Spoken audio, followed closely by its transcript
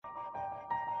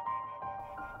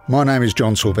My name is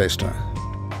John Sylvester.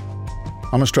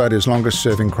 I'm Australia's longest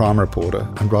serving crime reporter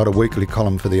and write a weekly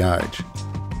column for The Age.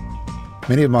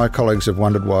 Many of my colleagues have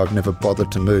wondered why I've never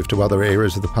bothered to move to other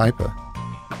areas of the paper.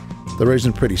 The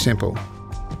reason's pretty simple.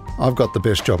 I've got the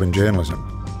best job in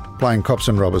journalism, playing cops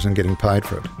and robbers and getting paid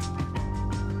for it.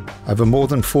 Over more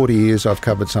than 40 years I've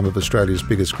covered some of Australia's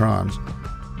biggest crimes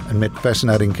and met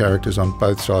fascinating characters on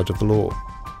both sides of the law.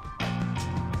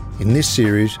 In this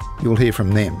series you'll hear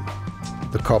from them,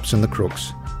 the cops and the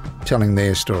crooks, telling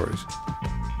their stories.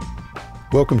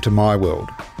 Welcome to my world.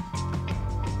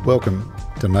 Welcome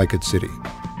to Naked City.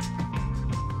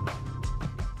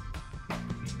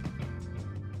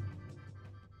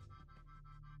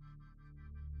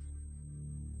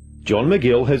 John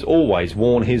McGill has always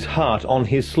worn his heart on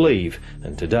his sleeve,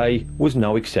 and today was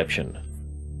no exception.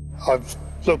 I've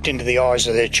looked into the eyes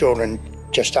of their children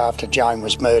just after Jane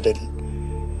was murdered,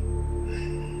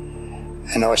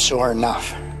 and I saw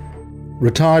enough.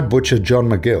 Retired butcher John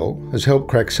McGill has helped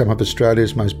crack some of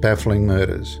Australia's most baffling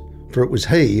murders, for it was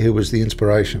he who was the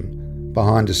inspiration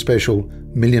behind a special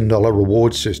 $1 million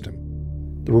reward system.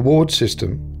 The reward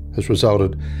system has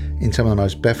resulted in some of the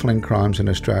most baffling crimes in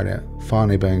Australia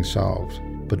finally being solved,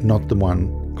 but not the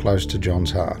one close to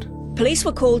John's heart. Police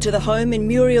were called to the home in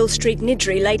Muriel Street,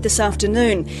 Niddrie, late this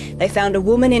afternoon. They found a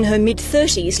woman in her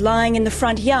mid-30s lying in the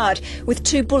front yard with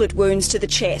 2 bullet wounds to the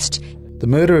chest. The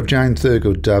murder of Jane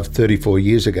Thurgood-Dove 34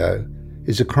 years ago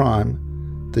is a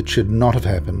crime that should not have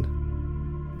happened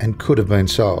and could have been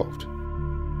solved,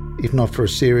 if not for a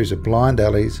series of blind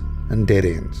alleys and dead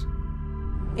ends.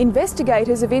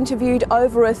 Investigators have interviewed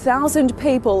over 1,000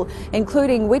 people,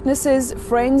 including witnesses,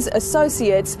 friends,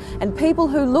 associates and people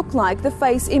who look like the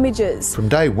face images. From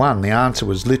day one, the answer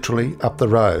was literally up the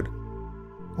road,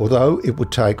 although it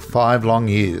would take 5 long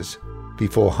years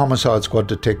before Homicide Squad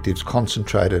detectives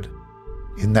concentrated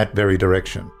in that very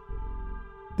direction.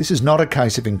 This is not a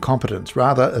case of incompetence,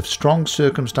 rather of strong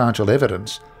circumstantial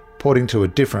evidence pointing to a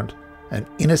different and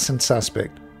innocent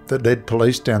suspect that led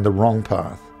police down the wrong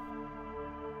path.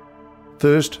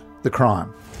 First, the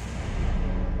crime.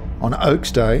 On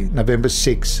Oaks Day, November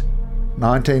 6,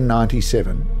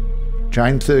 1997,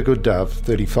 Jane Thurgood-Dove,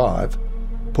 35,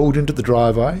 pulled into the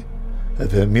driveway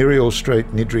of her Muriel Street,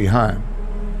 Niddrie home,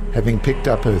 having picked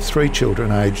up her 3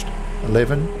 children aged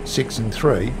 11, 6 and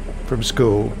 3 from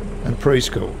school and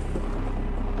preschool.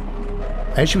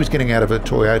 As she was getting out of her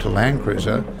Toyota Land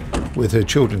Cruiser, with her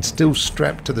children still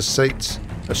strapped to the seats,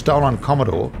 a stolen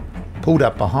Commodore pulled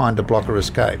up behind to block her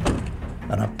escape,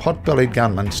 and a pot-bellied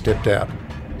gunman stepped out.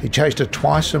 He chased her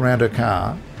twice around her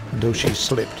car until she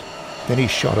slipped. Then he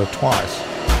shot her twice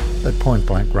at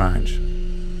point-blank range.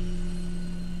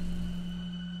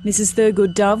 Mrs.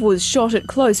 Thurgood-Dove was shot at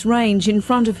close range in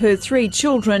front of her 3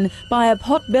 children by a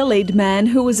pot-bellied man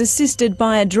who was assisted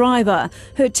by a driver.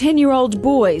 Her 10-year-old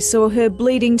boy saw her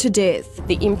bleeding to death.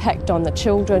 The impact on the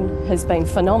children has been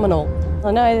phenomenal. I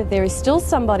know that there is still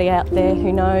somebody out there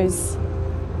who knows,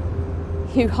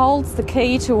 who holds the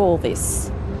key to all this.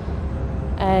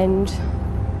 And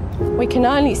we can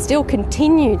only still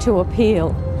continue to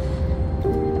appeal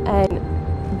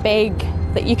and beg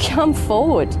that you come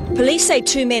forward. Police say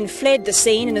 2 men fled the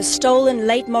scene in a stolen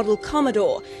late-model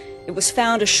Commodore. It was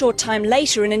found a short time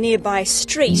later in a nearby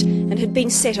street and had been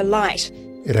set alight.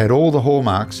 It had all the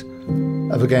hallmarks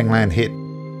of a gangland hit,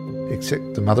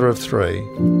 except the mother of 3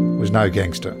 was no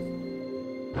gangster.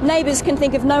 Neighbours can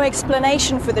think of no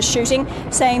explanation for the shooting,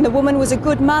 saying the woman was a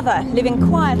good mother, living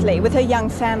quietly with her young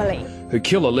family. Her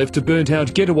killer left a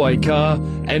burnt-out getaway car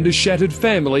and a shattered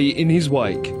family in his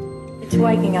wake. It's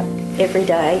waking up every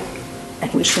day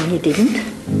and wishing you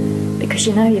didn't, because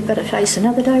you know you've got to face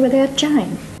another day without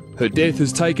Jane. Her death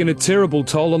has taken a terrible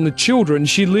toll on the children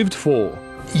she lived for.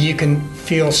 You can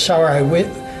feel sorrow with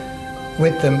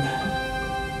them.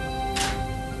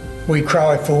 We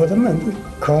cry for them and we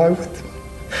cry with them.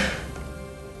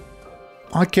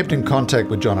 I kept in contact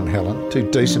with John and Helen,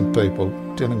 2 decent people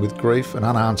dealing with grief and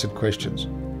unanswered questions.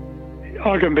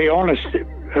 I can be honest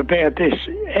about this.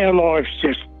 Our lives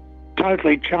just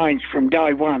totally changed from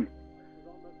day one.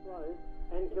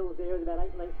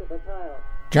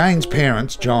 Jane's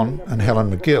parents, John and Helen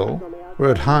McGill,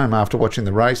 were at home after watching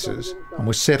the races and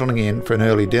were settling in for an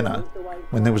early dinner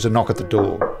when there was a knock at the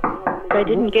door. They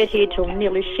didn't get here till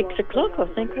nearly 6 o'clock, I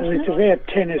think. It's about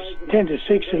 10 to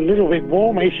 6, a little bit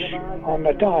warmish on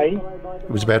the day. It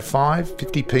was about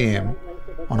 5:50 p.m.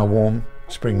 on a warm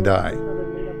spring day.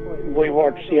 We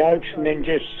watched the Oaks and then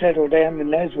just settled down,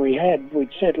 and as we'd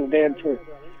settled down for a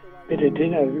bit of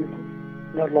dinner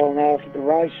not long after the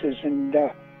races, and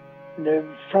the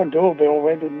front doorbell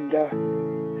went, and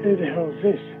who the hell is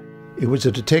this? It was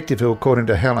a detective who, according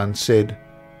to Helen, said,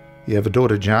 "You have a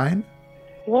daughter, Jane?"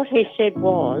 What he said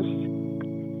was,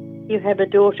 "You have a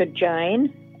daughter,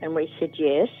 Jane?" And we said,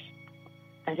 "Yes."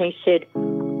 And he said,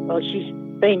 "Well, she's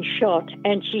been shot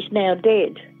and she's now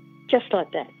dead." Just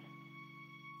like that.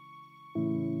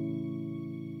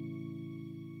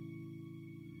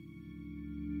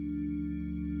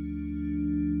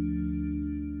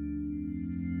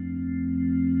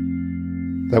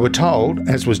 They were told,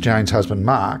 as was Jane's husband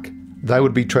Mark, they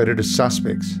would be treated as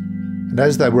suspects, and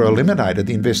as they were eliminated,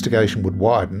 the investigation would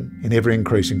widen in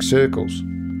ever-increasing circles.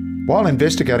 While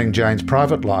investigating Jane's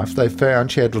private life, they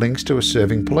found she had links to a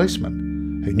serving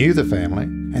policeman who knew the family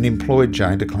and employed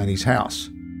Jane to clean his house.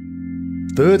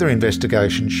 Further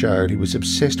investigation showed he was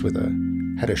obsessed with her,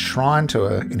 had a shrine to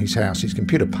her in his house. His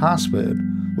computer password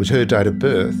was her date of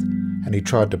birth, and he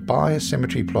tried to buy a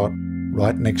cemetery plot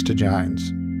right next to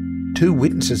Jane's. 2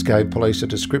 witnesses gave police a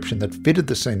description that fitted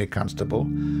the senior constable,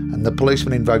 and the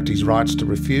policeman invoked his rights to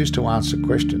refuse to answer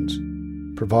questions,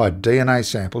 provide DNA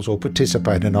samples or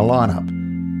participate in a lineup.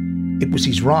 It was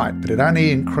his right, but it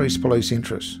only increased police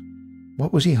interest.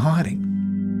 What was he hiding?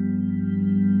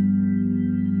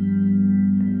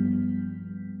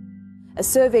 A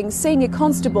serving senior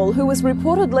constable who was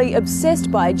reportedly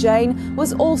obsessed by Jane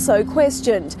was also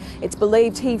questioned. It's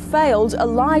believed he failed a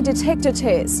lie detector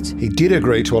test. He did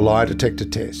agree to a lie detector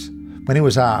test. When he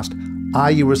was asked, "Are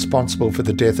you responsible for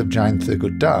the death of Jane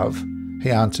Thurgood-Dove?"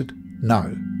 he answered,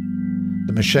 "No."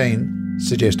 The machine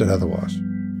suggested otherwise.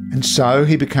 And so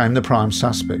he became the prime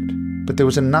suspect. But there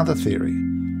was another theory,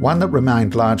 one that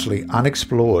remained largely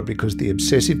unexplored because the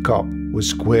obsessive cop was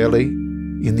squarely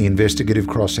in the investigative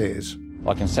crosshairs.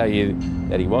 I can tell you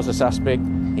that he was a suspect,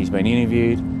 he's been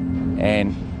interviewed,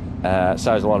 and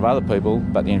so has a lot of other people,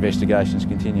 but the investigations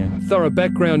continue. Thorough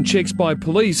background checks by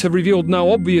police have revealed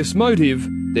no obvious motive.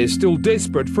 They're still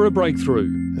desperate for a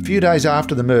breakthrough. A few days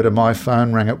after the murder, my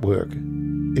phone rang at work.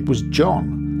 It was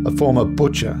John, a former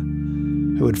butcher,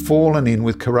 who had fallen in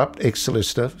with corrupt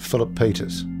ex-solicitor Philip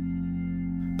Peters.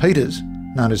 Peters,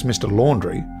 known as Mr.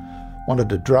 Laundry, wanted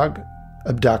to drug,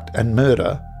 abduct and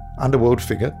murder underworld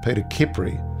figure Peter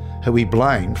Kipri, who he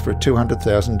blamed for a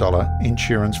 $200,000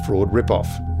 insurance fraud rip-off.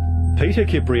 Peter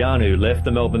Ciprianu left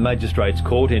the Melbourne Magistrates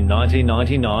Court in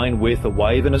 1999 with a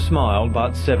wave and a smile,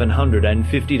 but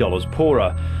 $750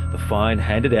 poorer. The fine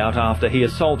handed out after he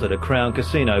assaulted a Crown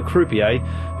Casino croupier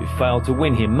who failed to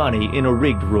win him money in a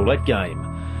rigged roulette game.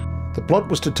 The plot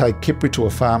was to take Kipri to a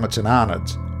farm at St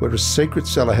Arnold's, where a secret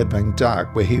cellar had been dug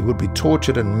where he would be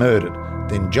tortured and murdered.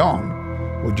 Then John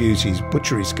would use his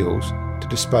butchery skills to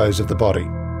dispose of the body.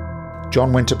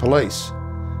 John went to police,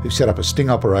 who set up a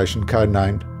sting operation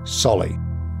codenamed Solly.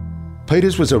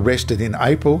 Peters was arrested in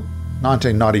April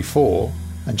 1994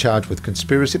 and charged with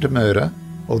conspiracy to murder,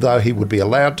 although he would be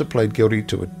allowed to plead guilty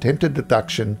to attempted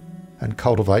abduction and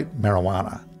cultivate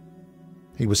marijuana.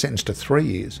 He was sentenced to 3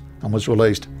 years and was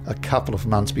released a couple of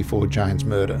months before Jane's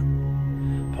murder.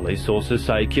 Police sources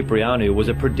say Ciprianu was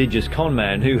a prodigious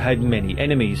conman who had many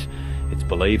enemies. It's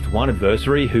believed one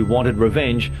adversary who wanted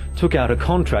revenge took out a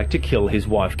contract to kill his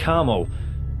wife Carmel.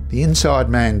 The inside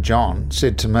man John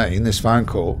said to me in this phone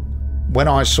call, "When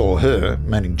I saw her,"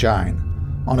 meaning Jane,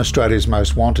 "on Australia's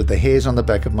Most Wanted, the hairs on the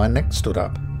back of my neck stood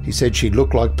up." He said she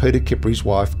looked like Peter Kipri's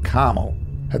wife Carmel,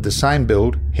 had the same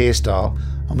build, hairstyle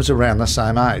and was around the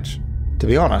same age. To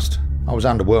be honest, I was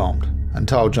underwhelmed and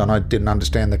told John I didn't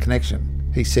understand the connection.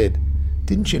 He said,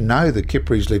 "Didn't you know the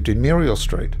Kipris lived in Muriel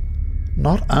Street?"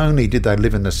 Not only did they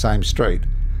live in the same street,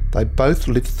 they both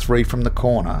lived 3 from the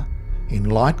corner in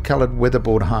light-coloured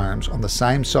weatherboard homes on the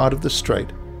same side of the street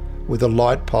with a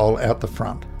light pole out the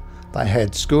front. They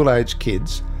had school-aged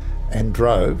kids and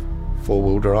drove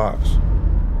 4-wheel drives.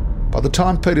 By the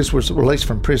time Peters was released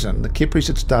from prison, the Kipris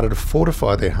had started to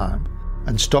fortify their home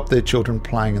and stop their children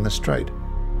playing in the street.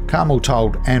 Carmel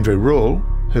told Andrew Rule,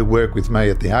 who worked with me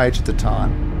at The Age at the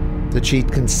time, that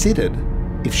she'd considered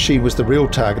if she was the real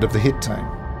target of the hit team.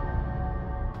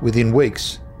 Within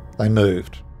weeks, they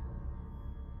moved.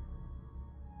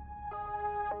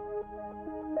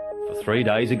 For 3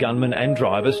 days, a gunman and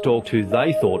driver stalked who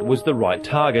they thought was the right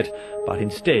target, but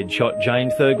instead shot Jane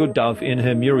Thurgood-Dove in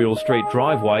her Muriel Street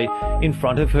driveway in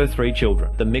front of her 3 children.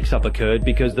 The mix-up occurred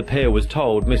because the pair was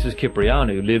told Mrs.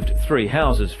 Ciprianu lived 3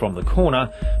 houses from the corner,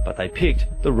 but they picked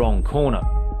the wrong corner.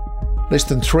 Less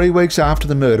than 3 weeks after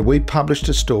the murder, we published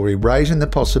a story raising the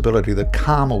possibility that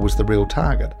Carmel was the real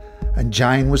target and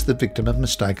Jane was the victim of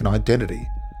mistaken identity.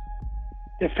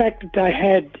 The fact that they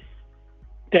had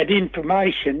that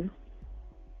information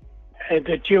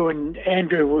that you and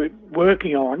Andrew were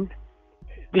working on,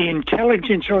 the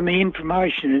intelligence on the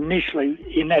information initially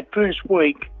in that first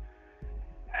week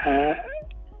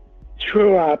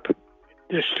threw up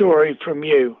the story from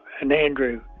you and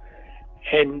Andrew,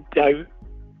 and they,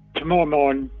 to my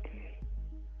mind,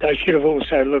 they should have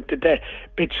also looked at that.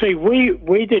 But see,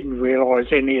 we didn't realise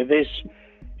any of this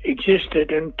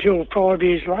existed until 5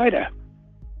 years later.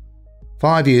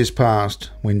 5 years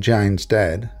passed when Jane's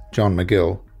dad, John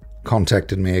McGill,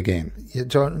 contacted me again. Yeah,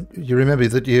 John, you remember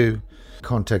that you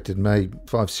contacted me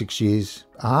 5-6 years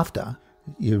after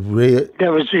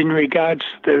that was in regards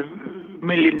to the $1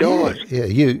 million. Yeah,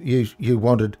 you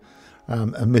wanted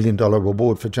 $1 million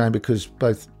reward for Jane because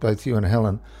both you and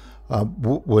Helen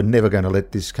were never going to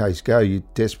let this case go. You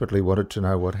desperately wanted to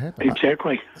know what happened.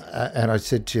 Exactly. And I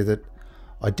said to you that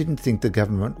I didn't think the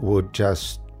government would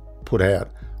just put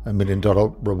out $1 million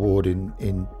reward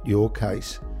in your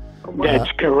case.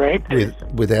 That's correct.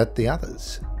 Without the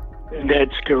others.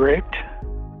 That's correct.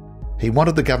 He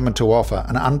wanted the government to offer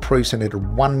an unprecedented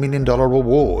 $1 million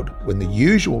reward when the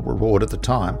usual reward at the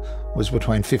time was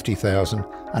between $50,000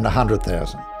 and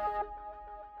 $100,000.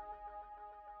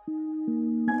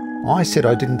 I said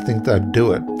I didn't think they'd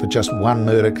do it for just one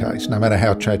murder case, no matter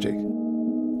how tragic.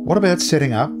 What about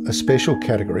setting up a special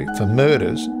category for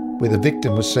murders where the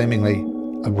victim was seemingly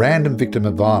a random victim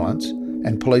of violence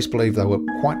and police believed they were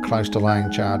quite close to laying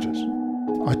charges?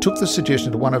 I took the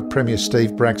suggestion to one of Premier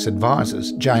Steve Brack's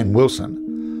advisors, Jane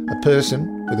Wilson, a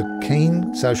person with a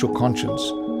keen social conscience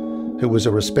who was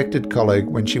a respected colleague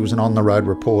when she was an on-the-road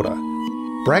reporter.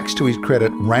 Bracks, to his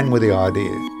credit, ran with the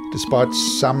idea, despite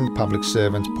some public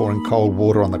servants pouring cold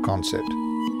water on the concept.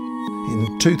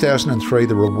 In 2003,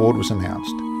 the reward was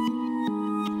announced.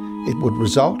 It would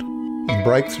result in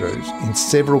breakthroughs in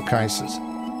several cases,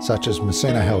 such as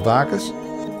Messina Halvarkis,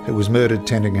 who was murdered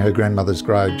tending her grandmother's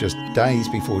grave just days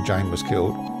before Jane was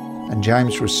killed, and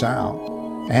James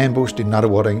Rousseau, ambushed in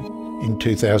Nuttawading in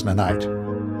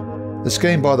 2008. The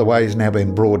scheme, by the way, has now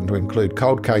been broadened to include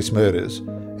cold case murders,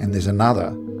 and there's another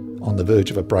on the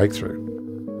verge of a breakthrough.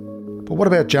 But what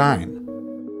about Jane?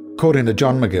 According to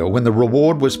John McGill, when the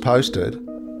reward was posted,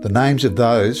 the names of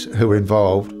those who were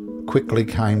involved quickly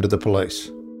came to the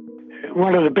police.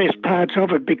 One of the best parts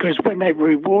of it, because when that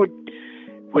reward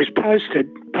was posted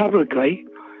publicly,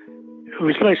 it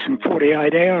was less than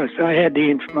 48 hours. They had the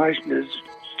information as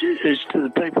to the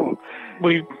people.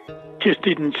 We just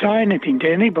didn't say anything to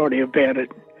anybody about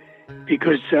it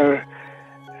because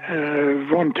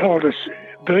Ron told us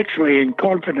virtually in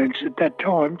confidence at that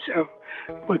time, so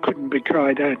we couldn't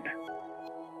betray that.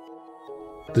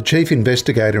 The chief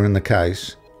investigator in the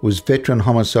case was veteran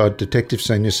homicide detective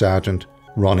senior sergeant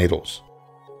Ron Eddles.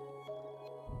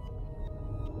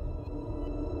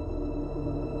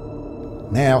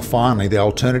 Now, finally, the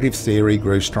alternative theory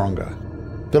grew stronger.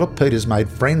 Philip Peters made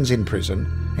friends in prison,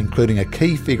 including a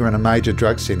key figure in a major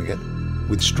drug syndicate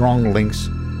with strong links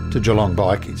to Geelong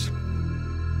bikies.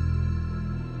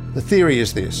 The theory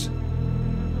is this.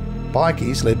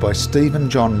 Bikies, led by Stephen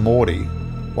John Morty,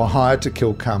 were hired to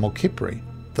kill Carmel Kipri,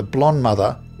 the blonde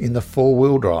mother in the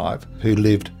four-wheel drive who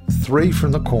lived 3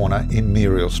 from the corner in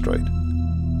Muriel Street.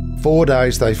 4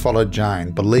 days they followed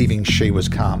Jane, believing she was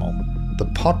Carmel. The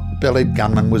pot-bellied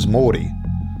gunman was Morty,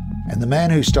 and the man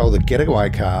who stole the getaway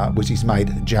car was his mate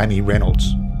Jamie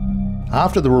Reynolds.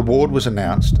 After the reward was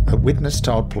announced, a witness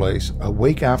told police a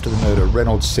week after the murder,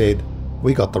 Reynolds said,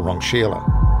 "We got the wrong Sheila."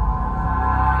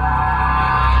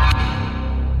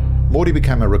 Morty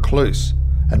became a recluse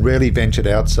and rarely ventured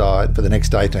outside for the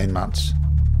next 18 months.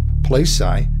 Police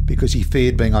say because he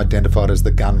feared being identified as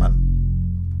the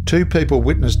gunman. 2 people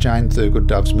witnessed Jane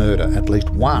Thurgood-Dove's murder. At least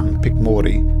one picked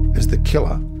Morty as the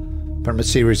killer from a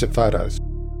series of photos.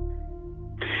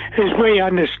 As we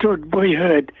understood, we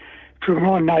heard from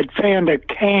Ron they'd found a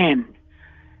can,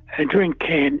 a drink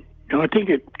can. I think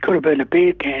it could have been a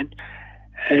beer can.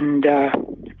 And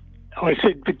I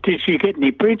said, "But did you get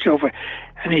any prints of it?"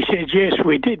 And he said, "Yes,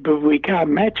 we did, but we can't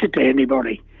match it to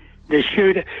anybody." The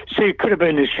shooter, see, it could have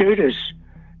been the shooter's.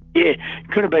 Yeah, it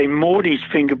could have been Morty's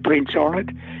fingerprints on it.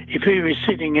 If he was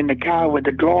sitting in the car with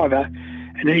the driver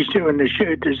and he's doing the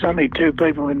shoot, there's only 2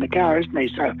 people in the car, isn't he?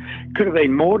 So it could have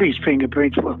been Morty's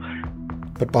fingerprints.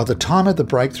 But by the time of the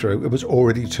breakthrough, it was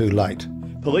already too late.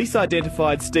 Police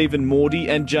identified Stephen Morty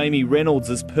and Jamie Reynolds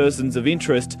as persons of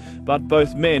interest, but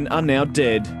both men are now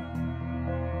dead.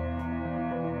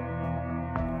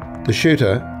 The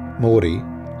shooter, Morty,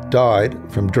 died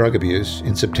from drug abuse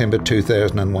in September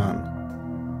 2001.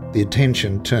 The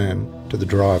attention turned to the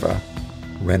driver,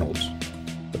 Reynolds.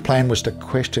 The plan was to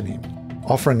question him,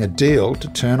 offering a deal to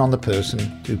turn on the person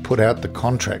who put out the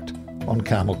contract on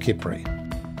Carmel Kipri.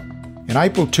 In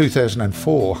April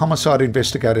 2004, homicide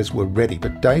investigators were ready,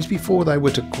 but days before they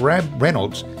were to grab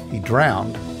Reynolds, he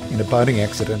drowned in a boating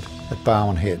accident at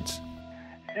Barwon Heads.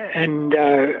 And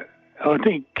I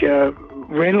think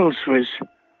Reynolds was...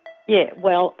 Yeah,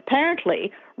 well,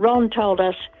 apparently Ron told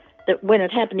us that when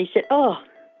it happened, he said,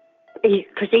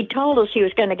 because he told us he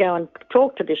was going to go and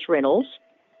talk to this Reynolds,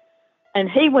 and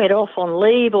he went off on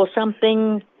leave or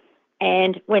something,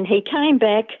 and when he came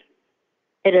back,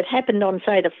 it had happened on,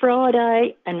 say, the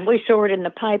Friday, and we saw it in the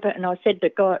paper, and I said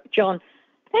to John,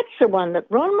 that's the one that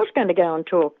Ron was going to go and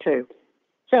talk to.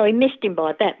 So he missed him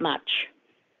by that much.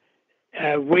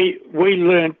 We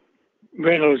learnt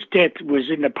Reynolds' death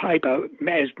was in the paper,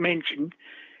 as mentioned.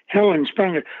 Helen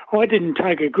sprung it. I didn't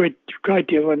take a great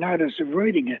deal of notice of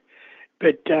reading it,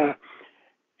 but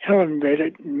Helen read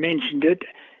it and mentioned it.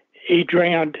 He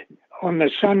drowned on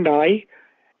the Sunday,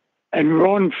 and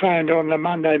Ron phoned on the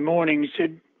Monday morning and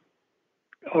said,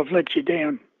 I've let you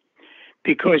down.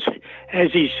 Because,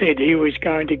 as he said, he was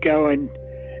going to go and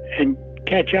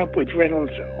catch up with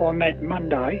Reynolds on that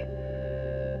Monday.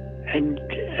 And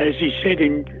as he said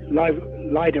in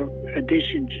later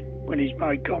editions, when he's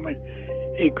made comment,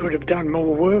 he could have done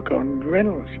more work on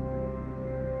Reynolds.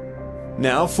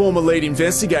 Now, former lead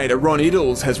investigator Ron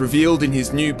Iddles has revealed in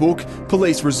his new book,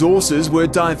 police resources were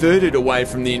diverted away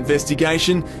from the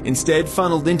investigation, instead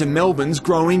funnelled into Melbourne's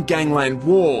growing gangland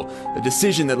war, a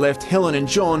decision that left Helen and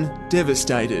John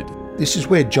devastated. This is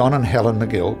where John and Helen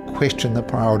McGill question the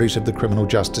priorities of the criminal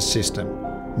justice system.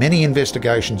 Many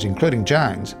investigations, including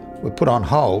Jane's, were put on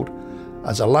hold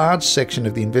as a large section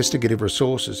of the investigative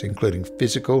resources, including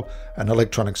physical and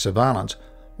electronic surveillance,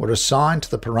 were assigned to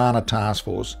the Piranha Task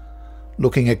Force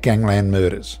looking at gangland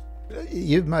murders.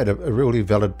 You've made a really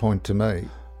valid point to me.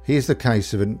 Here's the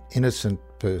case of an innocent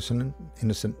person, an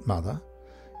innocent mother,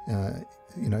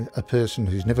 a person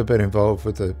who's never been involved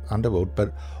with the underworld,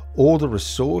 but all the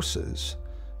resources,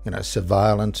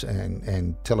 surveillance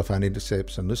and telephone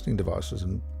intercepts and listening devices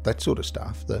and that sort of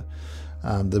stuff,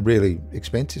 the really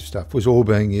expensive stuff, was all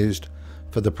being used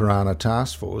for the Piranha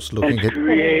Task Force looking at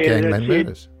gangland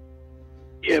murders.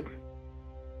 Yep.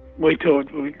 We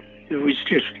thought it was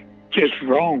just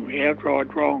wrong,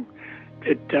 outright wrong,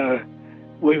 that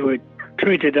we were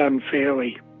treated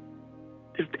unfairly.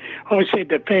 I said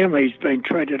the family's been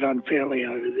treated unfairly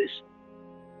over this.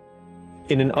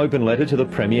 In an open letter to the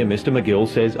Premier, Mr McGill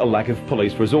says a lack of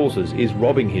police resources is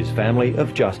robbing his family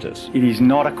of justice. It is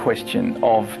not a question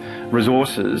of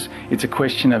resources, it's a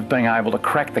question of being able to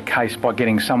crack the case by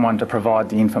getting someone to provide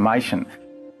the information.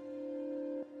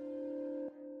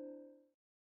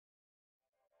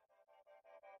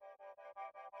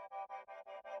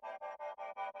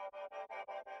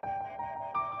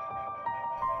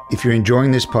 If you're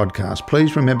enjoying this podcast,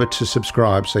 please remember to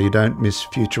subscribe so you don't miss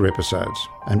future episodes.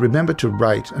 And remember to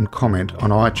rate and comment on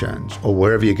iTunes or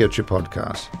wherever you get your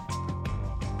podcasts.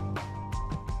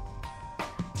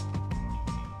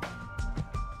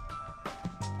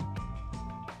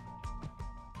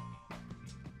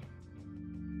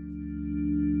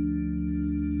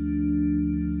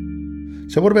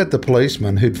 So what about the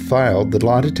policeman who'd failed the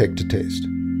lie detector test?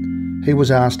 He was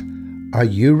asked, "Are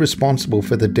you responsible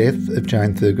for the death of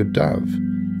Jane Thurgood-Dove?"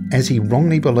 As he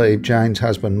wrongly believed Jane's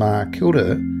husband Mark killed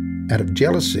her out of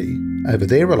jealousy over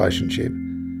their relationship,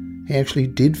 he actually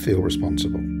did feel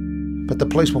responsible. But the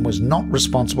policeman was not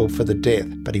responsible for the death,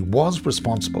 but he was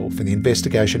responsible for the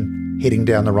investigation heading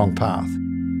down the wrong path.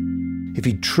 If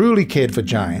he truly cared for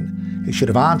Jane, he should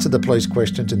have answered the police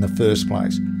questions in the first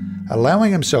place.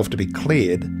 Allowing himself to be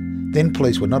cleared, then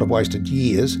police would not have wasted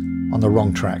years on the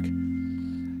wrong track.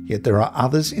 Yet there are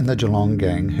others in the Geelong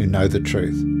gang who know the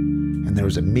truth, and there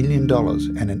is $1 million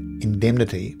and an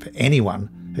indemnity for anyone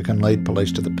who can lead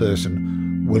police to the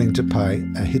person willing to pay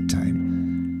a hit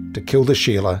team to kill the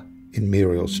Sheila in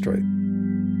Muriel Street.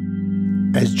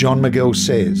 As John McGill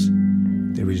says,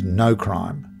 there is no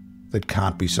crime that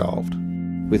can't be solved.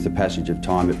 With the passage of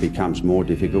time, it becomes more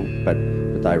difficult, but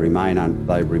they remain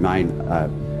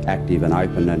active and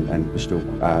open, and we're still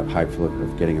hopeful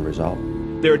of getting a result.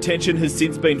 Their attention has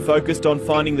since been focused on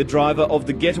finding the driver of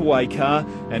the getaway car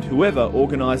and whoever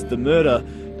organised the murder,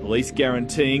 police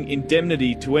guaranteeing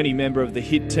indemnity to any member of the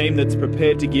hit team that's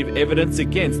prepared to give evidence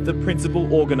against the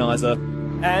principal organiser.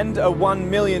 And a $1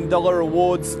 million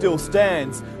award still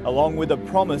stands, along with a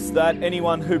promise that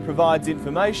anyone who provides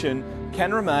information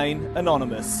can remain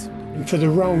anonymous. And for the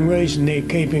wrong reason, they're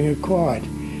keeping it quiet.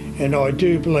 And I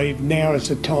do believe now is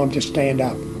the time to stand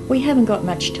up. We haven't got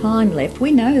much time left,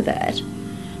 we know that.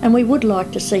 And we would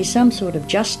like to see some sort of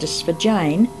justice for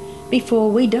Jane before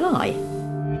we die.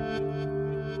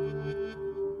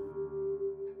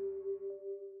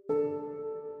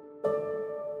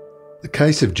 The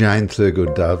case of Jane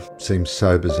Thurgood-Dove seems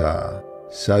so bizarre,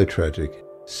 so tragic,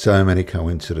 so many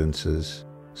coincidences,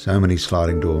 so many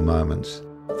sliding door moments,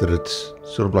 that it's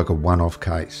sort of like a one-off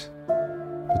case.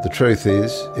 But the truth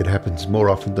is, it happens more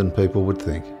often than people would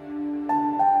think.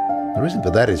 The reason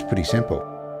for that is pretty simple.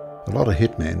 A lot of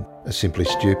hitmen are simply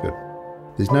stupid.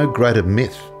 There's no greater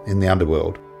myth in the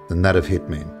underworld than that of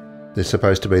hitmen. They're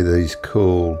supposed to be these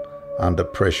cool, under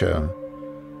pressure,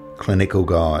 clinical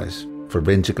guys,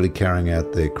 forensically carrying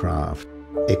out their craft,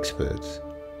 experts.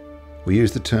 We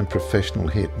use the term professional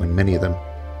hit when many of them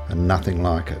are nothing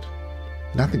like it.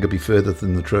 Nothing could be further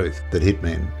from the truth that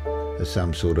hitmen are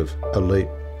some sort of elite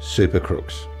super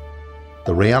crooks.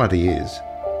 The reality is,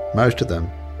 most of them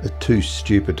are too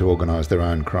stupid to organise their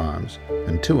own crimes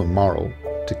and too immoral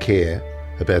to care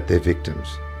about their victims.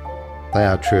 They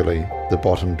are truly the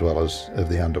bottom dwellers of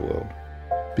the underworld.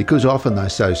 Because often they're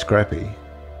so scrappy,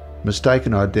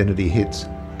 mistaken identity hits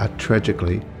are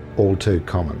tragically all too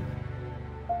common.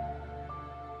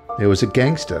 There was a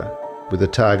gangster with a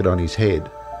target on his head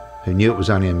who knew it was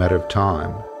only a matter of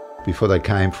time before they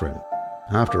came for him.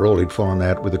 After all, he'd fallen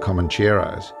out with the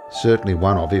Comancheros, certainly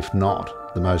one of, if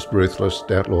not, the most ruthless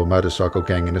outlaw motorcycle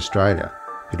gang in Australia.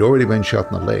 He'd already been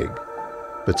shot in the leg,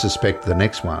 but suspected the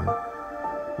next one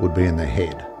would be in the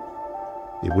head.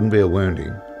 It wouldn't be a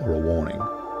wounding or a warning.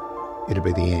 It'd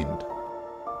be the end.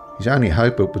 His only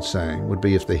hope, it would seem, would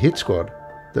be if the hit squad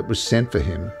that was sent for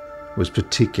him was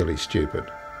particularly stupid,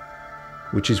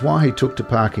 which is why he took to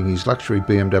parking his luxury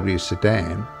BMW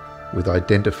sedan with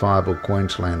identifiable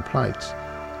Queensland plates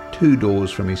 2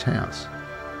 doors from his house,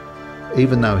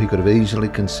 even though he could have easily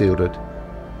concealed it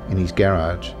in his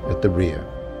garage at the rear.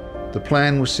 The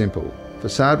plan was simple.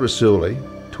 Faisal Rassouli,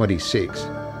 26,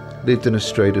 lived in a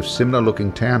street of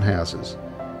similar-looking townhouses,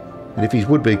 and if his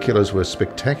would-be killers were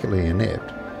spectacularly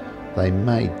inept, they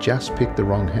may just pick the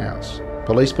wrong house.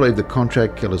 Police believe the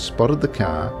contract killers spotted the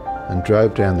car and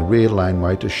drove down the rear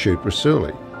laneway to shoot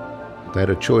Rassouli. They had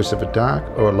a choice of a dark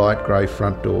or a light grey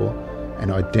front door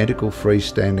and identical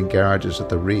freestanding garages at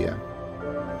the rear.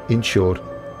 In short,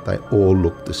 they all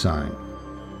looked the same.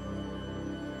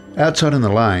 Outside in the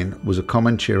lane was a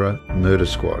Comanchero murder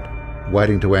squad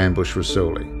waiting to ambush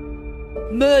Rassouli.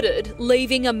 Murdered,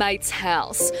 leaving a mate's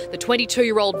house. The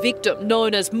 22-year-old victim,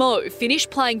 known as Mo, finished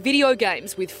playing video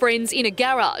games with friends in a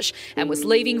garage and was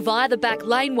leaving via the back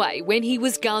laneway when he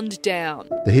was gunned down.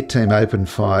 The hit team opened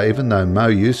fire even though Mo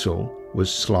Yusul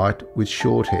was slight with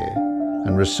short hair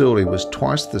and Rassouli was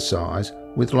twice the size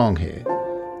with long hair,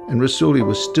 and Rassouli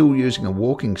was still using a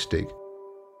walking stick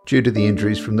due to the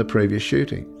injuries from the previous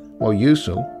shooting, while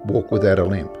Yusul walked without a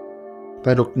limp.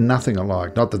 They looked nothing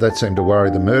alike, not that that seemed to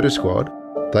worry the murder squad.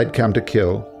 They'd come to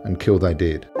kill, and kill they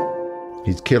did.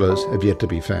 His killers have yet to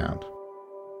be found.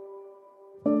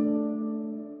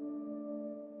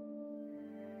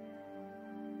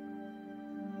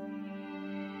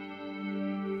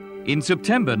 In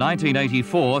September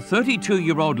 1984,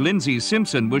 32-year-old Lindsay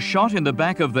Simpson was shot in the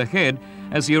back of the head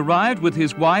as he arrived with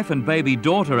his wife and baby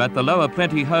daughter at the Lower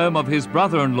Plenty home of his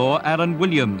brother-in-law, Alan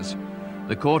Williams.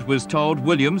 The court was told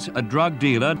Williams, a drug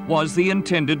dealer, was the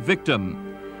intended victim.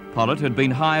 Pollitt had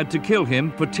been hired to kill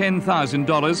him for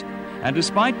 $10,000, and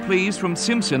despite pleas from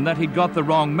Simpson that he'd got the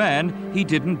wrong man, he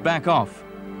didn't back off.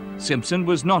 Simpson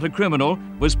was not a criminal,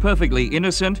 was perfectly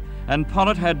innocent, and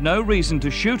Pollitt had no reason to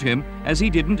shoot him as he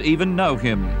didn't even know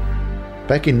him.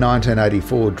 Back in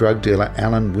 1984, drug dealer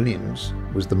Alan Williams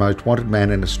was the most wanted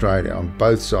man in Australia on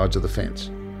both sides of the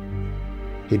fence.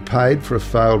 He'd paid for a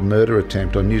failed murder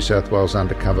attempt on New South Wales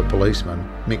undercover policeman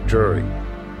Mick Drury,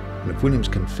 and if Williams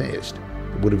confessed,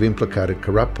 it would have implicated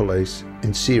corrupt police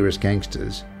and serious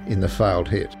gangsters in the failed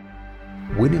hit.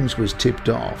 Williams was tipped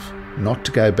off not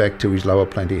to go back to his Lower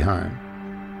Plenty home.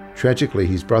 Tragically,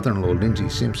 his brother-in-law Lindsay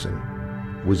Simpson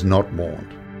was not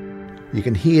warned. You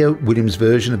can hear Williams'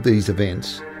 version of these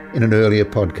events in an earlier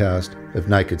podcast of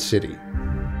Naked City.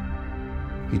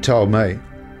 He told me,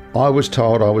 "I was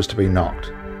told I was to be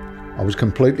knocked. I was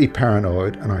completely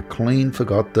paranoid and I clean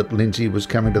forgot that Lindsay was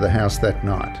coming to the house that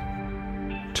night."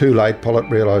 Too late, Pollitt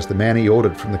realised the man he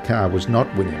ordered from the car was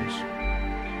not Williams.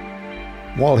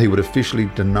 While he would officially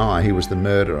deny he was the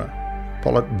murderer,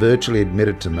 Pollitt virtually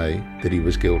admitted to me that he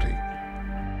was guilty.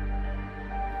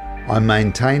 "I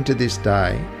maintain to this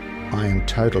day I am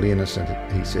totally innocent,"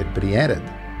 he said, but he added,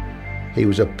 "He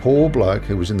was a poor bloke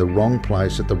who was in the wrong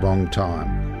place at the wrong time.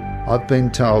 I've been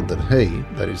told that he,"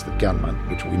 that is the gunman,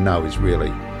 which we know is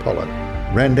really Pollitt,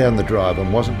 "ran down the drive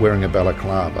and wasn't wearing a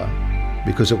balaclava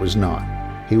because it was night.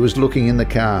 He was looking in the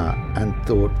car and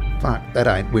thought, fuck, that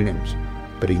ain't Williams.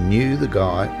 But he knew the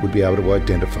guy would be able to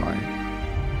identify him.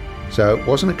 So it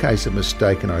wasn't a case of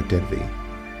mistaken identity.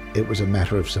 It was a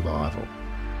matter of survival."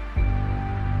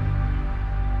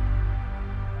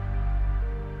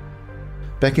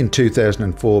 Back in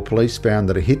 2004, police found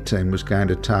that a hit team was going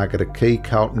to target a key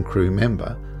Carlton crew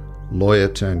member, lawyer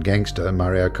turned gangster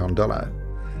Mario Condello.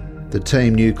 The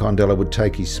team knew Condello would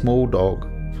take his small dog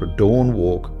for a dawn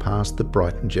walk past the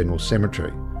Brighton General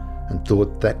Cemetery and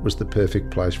thought that was the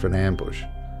perfect place for an ambush.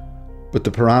 But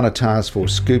the Piranha Task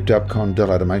Force scooped up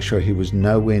Condello to make sure he was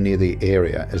nowhere near the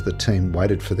area as the team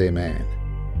waited for their man.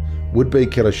 Would-be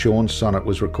killer Sean Sonnet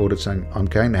was recorded saying, "I'm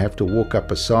going to have to walk up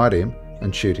beside him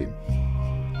and shoot him."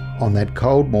 On that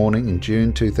cold morning in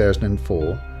June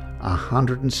 2004,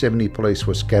 170 police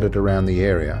were scattered around the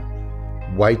area,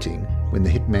 waiting when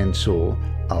the hitman saw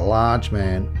a large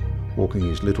man walking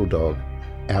his little dog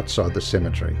outside the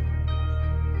cemetery.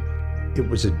 It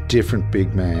was a different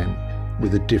big man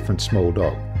with a different small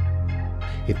dog.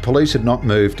 If police had not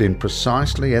moved in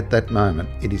precisely at that moment,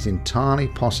 it is entirely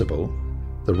possible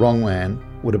the wrong man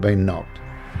would have been knocked,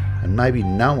 and maybe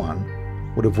no one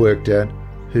would have worked out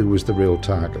who was the real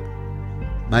target.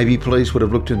 Maybe police would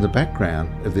have looked in the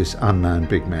background of this unknown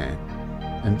big man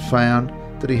and found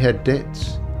that he had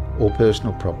debts or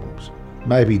personal problems.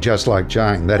 Maybe, just like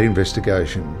Jane, that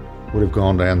investigation would have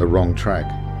gone down the wrong track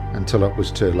until it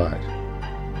was too late.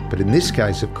 But in this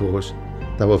case, of course,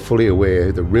 they were fully aware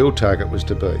who the real target was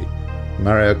to be,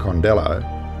 Mario Condello,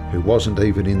 who wasn't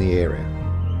even in the area.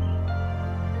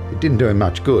 It didn't do him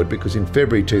much good because in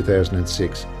February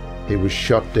 2006, he was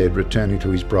shot dead returning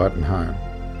to his Brighton home.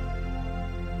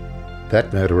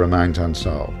 That murder remains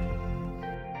unsolved.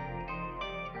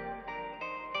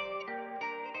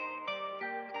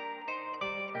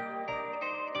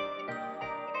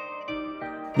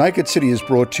 Naked City is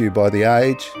brought to you by The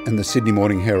Age and the Sydney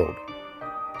Morning Herald.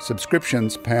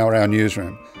 Subscriptions power our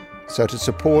newsroom, so to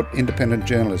support independent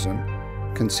journalism,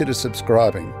 consider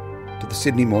subscribing to the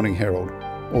Sydney Morning Herald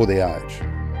or The Age.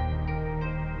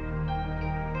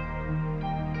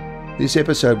 This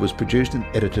episode was produced and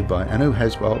edited by Anu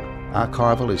Haswell.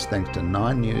 Archival is thanks to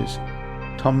 9 News.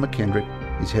 Tom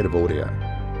McKendrick is head of audio.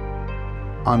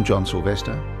 I'm John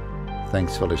Sylvester.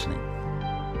 Thanks for listening.